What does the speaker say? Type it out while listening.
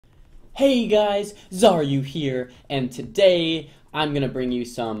Hey guys, Xaryu here, and today I'm gonna bring you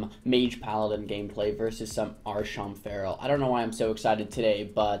some Mage Paladin gameplay versus some Arsham Feral. I don't know why I'm so excited today,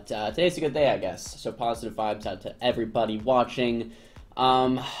 but today's a good day, I guess. So positive vibes out to everybody watching.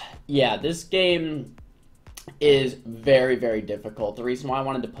 Yeah, this game is very, very difficult. The reason why I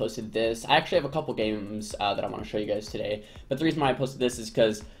wanted to post this, I actually have a couple games that I want to show you guys today, but the reason why I posted this is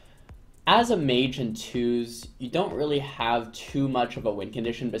because as a mage in twos, you don't really have too much of a win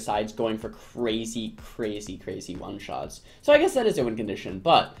condition besides going for crazy, crazy, crazy one-shots. So I guess that is a win condition,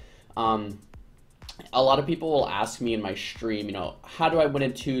 but a lot of people will ask me in my stream, you know, how do I win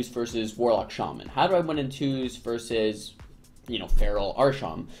in twos versus Warlock Shaman? How do I win in twos versus, you know, Feral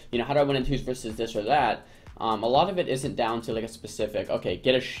Arsham? You know, how do I win in twos versus this or that? A lot of it isn't down to like a specific, okay,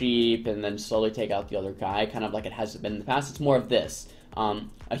 get a sheep and then slowly take out the other guy, kind of like it has been in the past. It's more of this.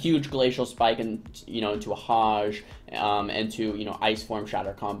 A huge glacial spike and into a Hajj, into ice form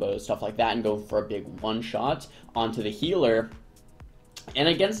shatter combos, stuff like that, and go for a big one shot onto the healer. And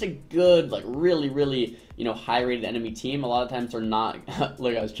against a good, like really high rated enemy team, a lot of times they're not.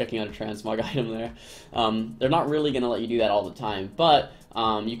 Look, I was checking out a transmog item there. They're not really gonna let you do that all the time, but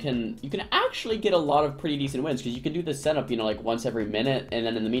you can actually get a lot of pretty decent wins because you can do this setup, like once every minute, and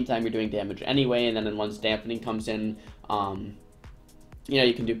then in the meantime you're doing damage anyway, and then once dampening comes in,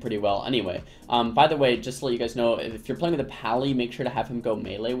 you can do pretty well anyway. By the way, just to let you guys know, if you're playing with a Pally, make sure to have him go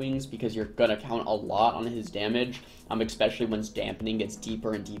melee wings because you're going to count a lot on his damage, especially once dampening gets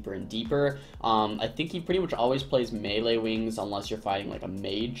deeper and deeper and deeper. I think he pretty much always plays melee wings unless you're fighting like a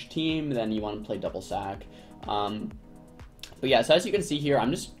mage team, then you want to play double sack. But yeah, so as you can see here,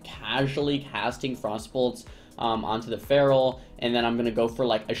 I'm just casually casting Frostbolts onto the Feral, and then I'm gonna go for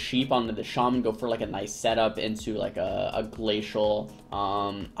like a sheep onto the Shaman, go for like a nice setup into like a glacial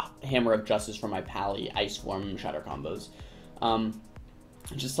Hammer of Justice for my Pally Ice Form Shatter combos.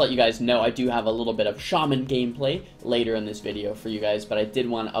 Just to let you guys know, I do have a little bit of Shaman gameplay later in this video for you guys, but I did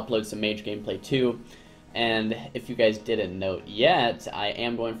want to upload some Mage gameplay too. And if you guys didn't note yet, I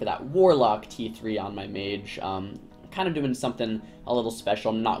am going for that Warlock T3 on my Mage. Kind of doing something a little special.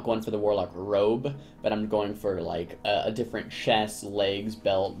 I'm not going for the Warlock robe, but I'm going for like a different chest, legs,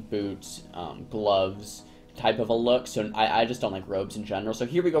 belt, boots, gloves type of a look. So I just don't like robes in general. So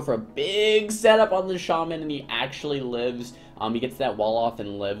here we go for a big setup on the Shaman, and he actually lives. He gets that wall off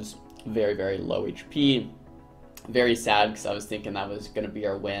and lives. Very, very low HP. Very sad because I was thinking that was going to be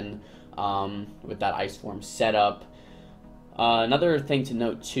our win with that Ice Form setup. Another thing to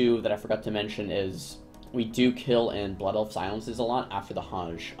note too that I forgot to mention is we do kill in Blood Elf Silences a lot after the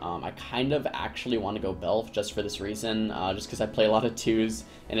Hajj. I kind of actually want to go Belf just for this reason, just because I play a lot of twos,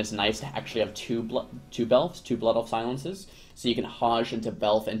 and it's nice to actually have two Belfs, two Blood Elf Silences, so you can Hajj into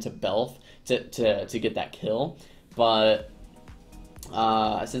Belf to get that kill. But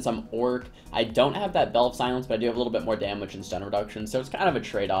since I'm Orc, I don't have that Belf Silence, but I do have a little bit more damage and stun reduction, so it's kind of a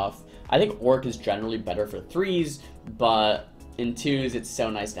trade-off. I think Orc is generally better for threes, but in twos, it's so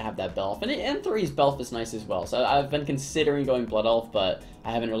nice to have that Belf. And in threes, Belf is nice as well. So I've been considering going Blood Elf, but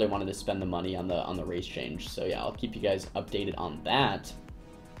I haven't really wanted to spend the money on the race change. So yeah, I'll keep you guys updated on that.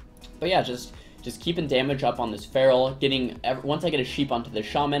 But yeah, just keeping damage up on this Feral. Once I get a sheep onto the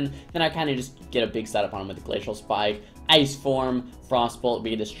Shaman, then I kind of just get a big setup on him with the Glacial Spike, Ice Form, Frostbolt.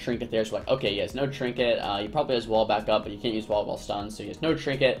 We get this Trinket there. So like, okay, he has no Trinket. He probably has Wall back up, but you can't use Wall while stunned, so he has no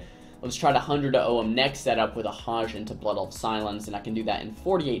Trinket. Let's try to 100 to OM next setup with a Hajj into Blood Elf Silence, and I can do that in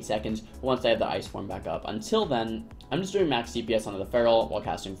 48 seconds once I have the Ice Form back up. Until then, I'm just doing max DPS onto the Feral while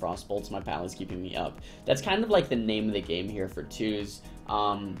casting Frostbolts. My Pally's keeping me up. That's kind of like the name of the game here for twos.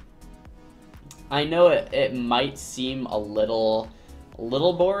 I know it might seem a little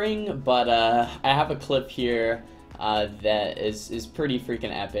boring, but I have a clip here that is pretty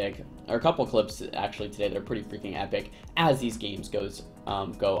freaking epic. Or a couple clips actually today that are pretty freaking epic as these games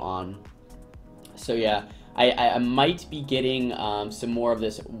go on. So yeah, I might be getting some more of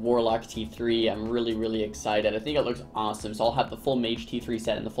this Warlock T3. I'm really excited. I think it looks awesome. So I'll have the full Mage T3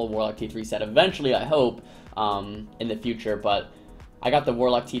 set and the full Warlock T3 set eventually, I hope, in the future. But I got the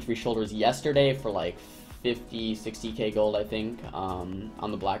Warlock T3 shoulders yesterday for like 50-60k gold, I think, on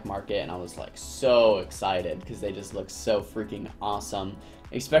the black market, and I was like so excited because they just look so freaking awesome.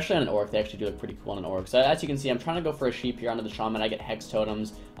 Especially on an Orc, they actually do look pretty cool on an Orc. So as you can see, I'm trying to go for a sheep here onto the Shaman. I get Hex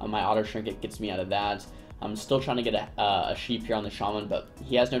Totems. My Auto Trinket gets me out of that. I'm still trying to get a sheep here on the Shaman, but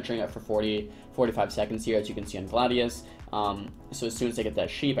he has no Trinket for 45 seconds here, as you can see on Gladius. So as soon as I get that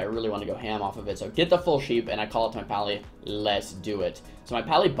sheep, I really want to go ham off of it. So get the full sheep, and I call it to my Pally, let's do it. So my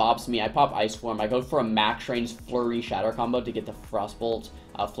Pally bops me, I pop Ice Form, I go for a max range Flurry Shatter combo to get the Frostbolt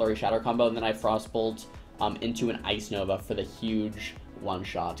Flurry Shatter combo, and then I Frostbolt into an Ice Nova for the huge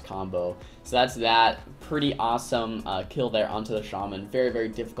one-shot combo. So that's that. Pretty awesome kill there onto the Shaman. Very, very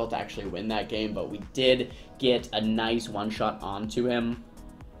difficult to actually win that game, but we did get a nice one-shot onto him.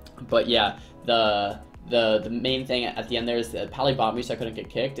 But yeah, the main thing at the end there is that Pally bought me so I couldn't get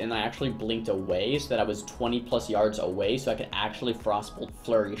kicked, and I actually blinked away so that I was 20+ yards away so I could actually Frostbolt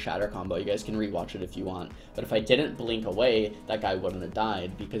Flurry Shatter combo. You guys can rewatch it if you want. But if I didn't blink away, that guy wouldn't have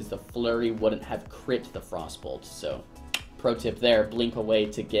died because the Flurry wouldn't have crit the Frostbolt. So pro tip there, blink away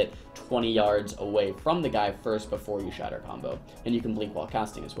to get 20 yards away from the guy first before you Shatter combo. And you can blink while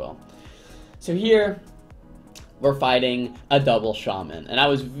casting as well. So here, we're fighting a double Shaman, and I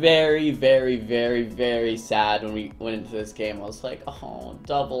was very, very, very, very sad when we went into this game. I was like, oh,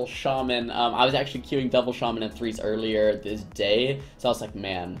 double Shaman. I was actually queuing double Shaman in 3s earlier this day, so I was like,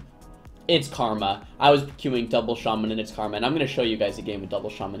 man, it's karma. I was queuing double Shaman and it's karma, and I'm going to show you guys a game with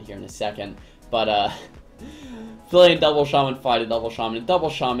double Shaman here in a second, but playing double Shaman, fight a double Shaman. Double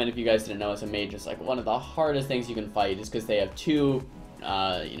Shaman, if you guys didn't know, as a mage, is like one of the hardest things you can fight, is because they have two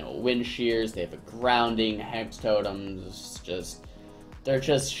you know, wind shears, they have a grounding, hex totems, they're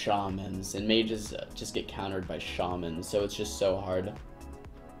just shamans, and mages just get countered by shamans, so it's just so hard.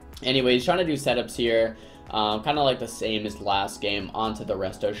 Anyways, trying to do setups here, kind of like the same as last game onto the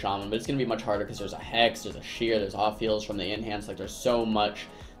Resto Shaman, but it's going to be much harder because there's a hex, there's a shear, there's off heals from the enhance, like there's so much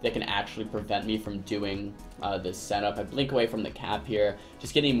that can actually prevent me from doing this setup. I blink away from the cap here,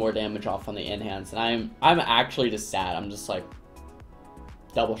 just getting more damage off on the enhance, and I'm actually just sad. I'm just like,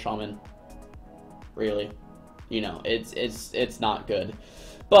 double Shaman, really, you know, it's not good,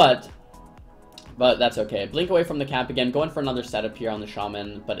 but that's okay. Blink away from the cap again, going for another setup here on the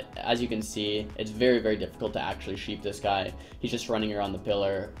Shaman, but as you can see, it's very, very difficult to actually sheep this guy. He's just running around the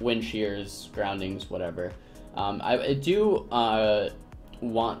pillar, wind shears, groundings, whatever. I do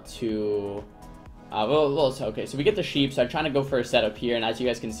want to okay, so we get the sheep, so I'm trying to go for a setup here, and as you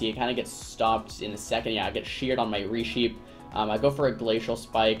guys can see, it kind of gets stopped in a second. Yeah, I get sheared on my resheep. I go for a Glacial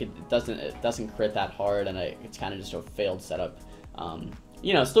Spike. It doesn't crit that hard, and it's kind of just a failed setup.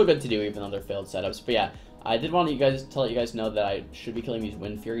 You know, still good to do even though they're failed setups. But yeah, I did want to let you guys know that I should be killing these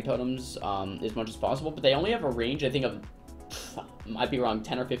Wind Fury totems as much as possible, but they only have a range, I think, of, might be wrong,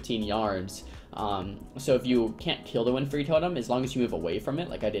 10 or 15 yards. So if you can't kill the Wind Fury totem, as long as you move away from it,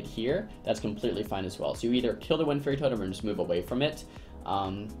 like I did here, that's completely fine as well. So you either kill the Wind Fury totem or just move away from it,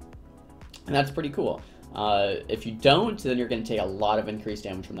 and that's pretty cool. If you don't, then you're going to take a lot of increased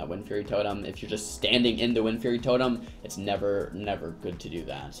damage from that Wind Fury totem. If you're just standing in the Wind Fury totem, it's never good to do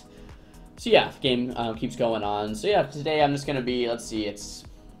that. So yeah, game keeps going on. So yeah, today I'm just going to be, let's see, it's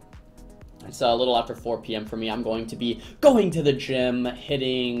a little after 4 p.m. for me. I'm going to be going to the gym,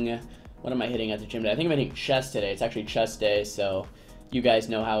 hitting, what am I hitting at the gym today? I think I'm hitting chest today. It's actually chest day, so you guys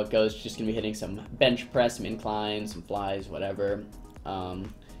know how it goes. Just going to be hitting some bench press, some inclines, some flies, whatever.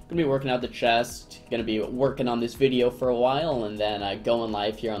 Gonna be working out the chest, gonna be working on this video for a while, and then going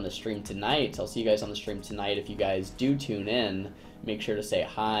live here on the stream tonight. So I'll see you guys on the stream tonight. If you guys do tune in, make sure to say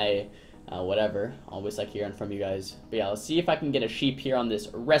hi, whatever. Always like hearing from you guys. But yeah, let's see if I can get a sheep here on this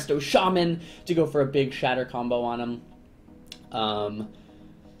Resto Shaman to go for a big shatter combo on him.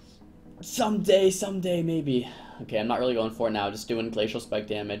 Someday, maybe. Okay, I'm not really going for it now, just doing Glacial Spike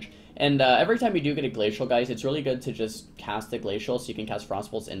damage. And every time you do get a Glacial, guys, it's really good to just cast the Glacial so you can cast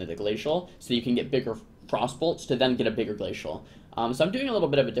Frostbolts into the Glacial so you can get bigger Frostbolts to then get a bigger Glacial. So I'm doing a little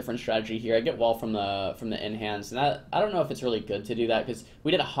bit of a different strategy here. I get wall from the enhance, and I don't know if it's really good to do that because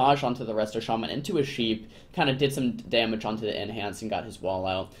we did a Hajj onto the Resto Shaman into a sheep, kind of did some damage onto the enhance and got his wall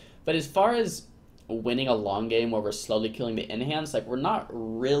out. But as far as winning a long game where we're slowly killing the enhance, like, we're not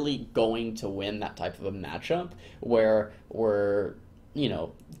really going to win that type of a matchup where we're, you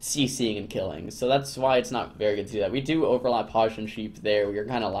know, CCing and killing. So that's why it's not very good to do that. We do overlap Hajj and sheep there. We were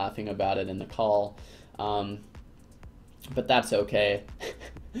kind of laughing about it in the call, but that's okay.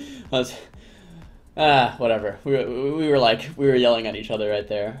 Whatever. We were yelling at each other right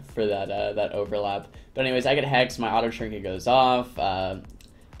there for that overlap. But anyways, I get Hex, my auto trinket goes off.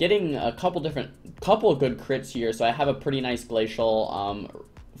 Getting a couple of good crits here, so I have a pretty nice Glacial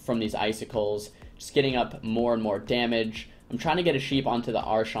from these icicles, just getting up more and more damage. I'm trying to get a sheep onto the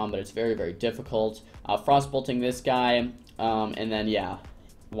Arsham, but it's very, very difficult. Frostbolting this guy, and then yeah,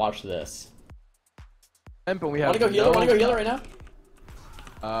 watch this. But we have wanna go healer right now?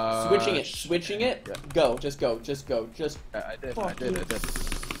 Switching it. Yeah. Go, just go. I did.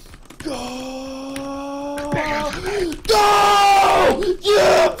 Go! Go!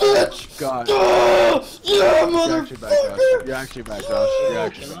 Yeah, bitch! God. Go! Yeah! motherfucker! You're actually back, Josh. You're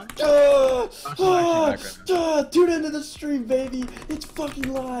actually back. Tune into the stream, baby. It's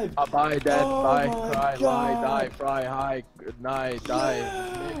fucking live. Bye, dead. Oh Bye. my Cry. Lie. God. Die. Fry. High. Good night.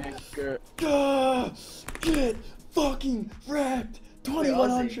 Die. Get fucking wrecked.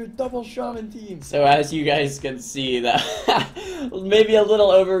 2100 double shaman team. So as you guys can see, that maybe a little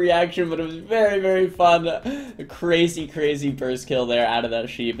overreaction, but it was very, very fun. Crazy burst kill there out of that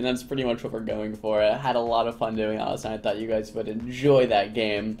sheep, and that's pretty much what we're going for. I had a lot of fun doing that, and I thought you guys would enjoy that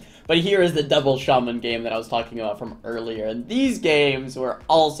game. But here is the double shaman game that I was talking about from earlier, and these games were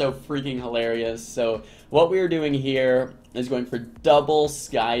also freaking hilarious. So what we are doing here is going for double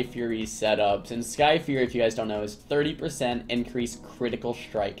SKYFURY setups, and SKYFURY, if you guys don't know, is 30% increased critical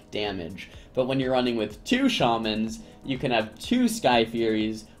strike damage. But when you're running with 2 shamans, you can have 2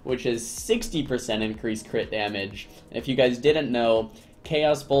 SKYFURYs, which is 60% increased crit damage. And if you guys didn't know,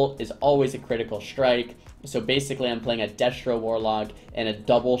 Chaos Bolt is always a critical strike. So basically I'm playing a Destro Warlock and a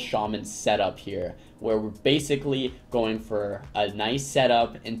double Shaman setup here, where we're basically going for a nice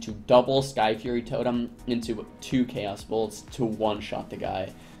setup into double SKYFURY Totem into 2 Chaos Bolts to one-shot the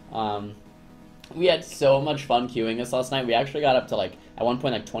guy. We had so much fun queuing this last night. We actually got up to, like, at one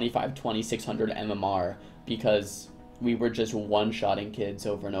point, like 2600 MMR, because we were just one-shotting kids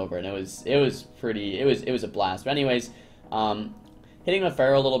over and over, and it was a blast. But anyways, hitting the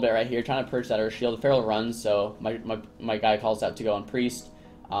Pharaoh a little bit right here, trying to perch that Earth Shield. The Pharaoh runs, so my guy calls out to go on Priest.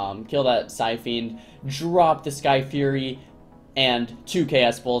 Kill that Psy Fiend, drop the SKYFURY, and 2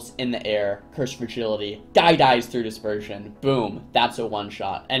 Chaos Bolts in the air. Curse Fragility. Guy dies through Dispersion. Boom. That's a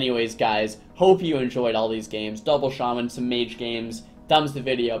one-shot. Anyways, guys, hope you enjoyed all these games. Double Shaman, some Mage games. Thumbs the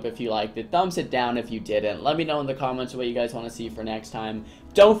video up if you liked it. Thumbs it down if you didn't. Let me know in the comments what you guys want to see for next time.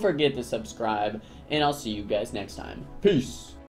 Don't forget to subscribe, and I'll see you guys next time. Peace.